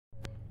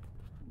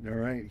All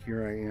right,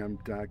 here I am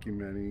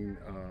documenting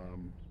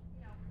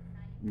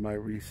my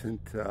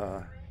recent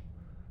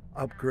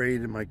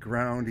upgrade in my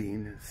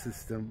grounding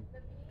system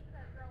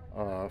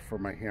for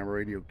my ham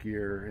radio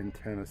gear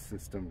antenna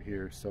system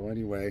here. So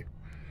anyway,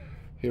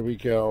 here we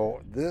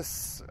go.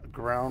 This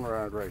ground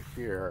rod right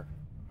here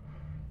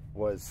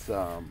was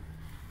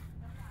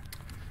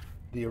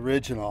the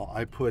original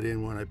I put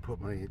in when I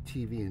put my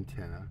TV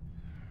antenna,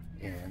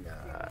 and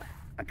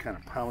I kind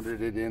of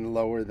pounded it in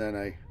lower than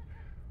I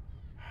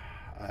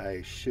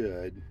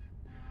should,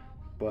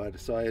 but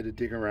so I had to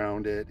dig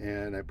around it,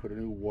 and I put a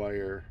new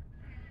wire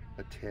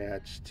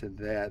attached to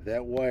that.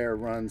 That wire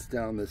runs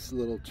down this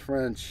little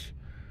trench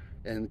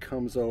and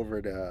comes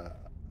over to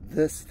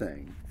this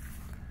thing.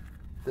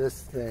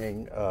 This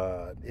thing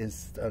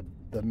is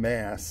the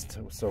mast,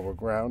 so we're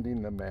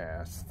grounding the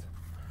mast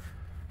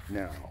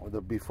now.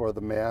 Before the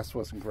mast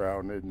wasn't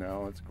grounded,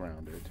 now it's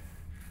grounded.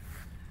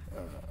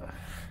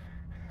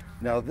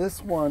 Now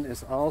this one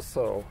is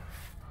also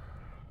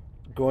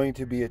going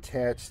to be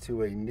attached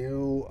to a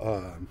new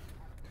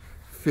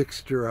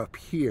fixture up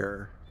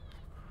here,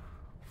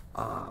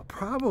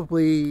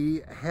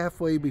 probably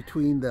halfway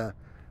between the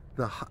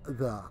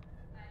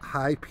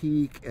high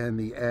peak and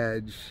the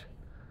edge,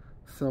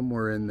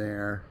 somewhere in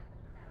there,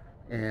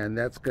 and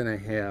that's going to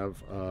have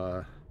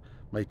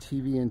my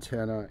TV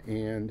antenna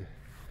and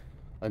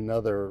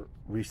another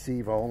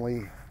receive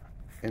only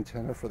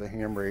antenna for the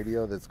ham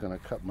radio that's going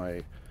to cut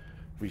my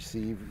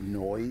receive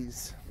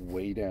noise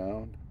way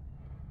down.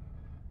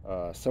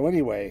 So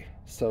anyway,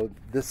 so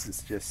this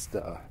is just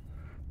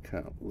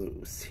kind of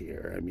loose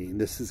here. I mean,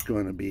 this is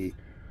going to be,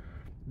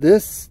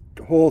 this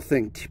whole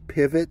thing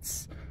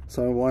pivots,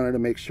 so I wanted to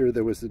make sure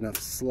there was enough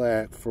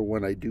slack for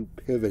when I do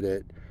pivot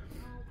it,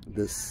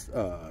 this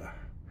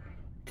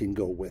can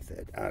go with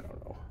it. I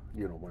don't know,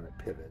 you know, when it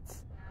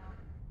pivots.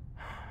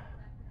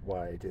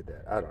 Why I did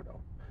that, I don't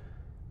know.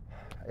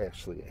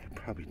 Actually, I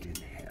probably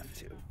didn't have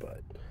to,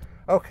 but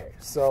okay.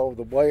 So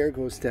the wire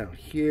goes down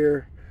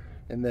here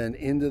and then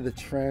into the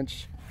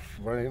trench,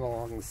 running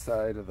along the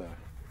side of the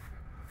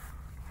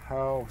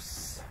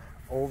house,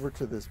 over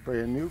to this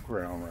brand new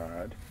ground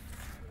rod.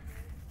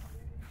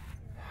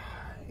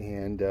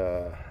 And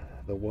the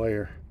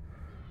wire,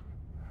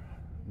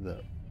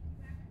 the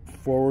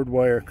forward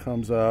wire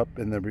comes up,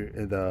 and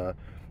the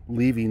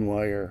leaving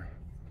wire,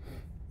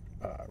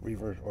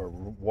 reverse or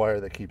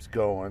wire that keeps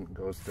going,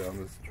 goes down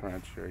this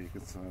trench here. You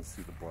can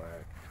see the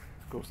black.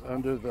 Goes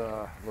under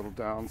the little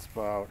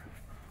downspout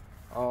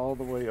all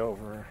the way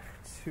over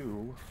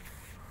to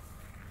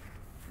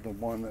the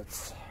one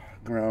that's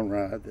ground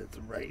rod that's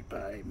right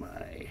by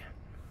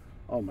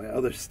all my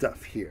other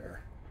stuff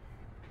here.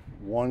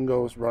 One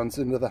runs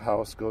into the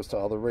house, goes to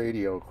all the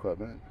radio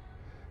equipment.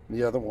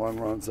 The other one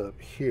runs up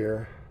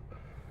here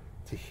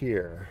to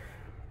here.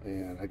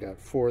 And I got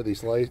 4 of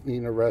these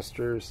lightning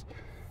arresters.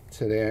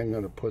 Today I'm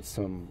going to put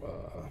some,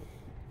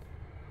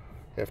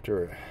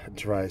 after it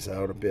dries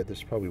out a bit,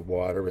 there's probably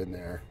water in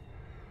there,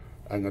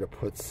 I'm going to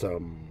put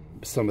some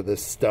of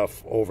this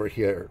stuff over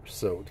here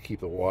so to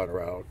keep the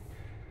water out.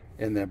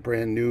 And that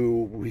brand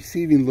new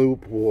receiving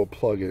loop will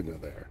plug into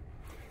there.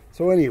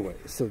 So anyway,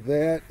 so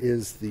that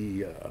is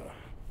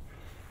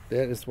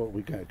what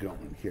we got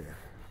going here.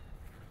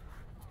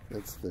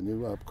 That's the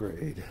new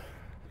upgrade.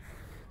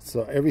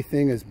 So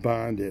everything is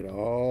bonded.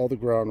 All the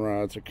ground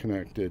rods are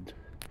connected.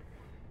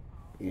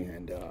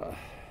 And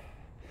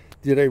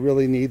did I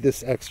really need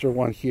this extra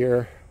one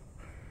here?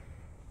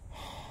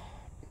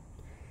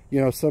 You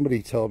know,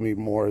 somebody told me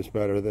more is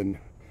better than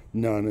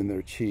none, and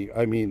they're cheap.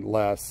 I mean,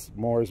 less.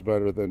 More is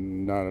better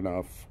than not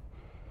enough.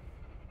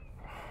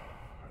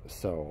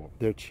 So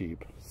they're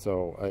cheap.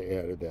 So I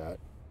added that.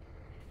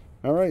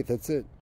 All right, that's it.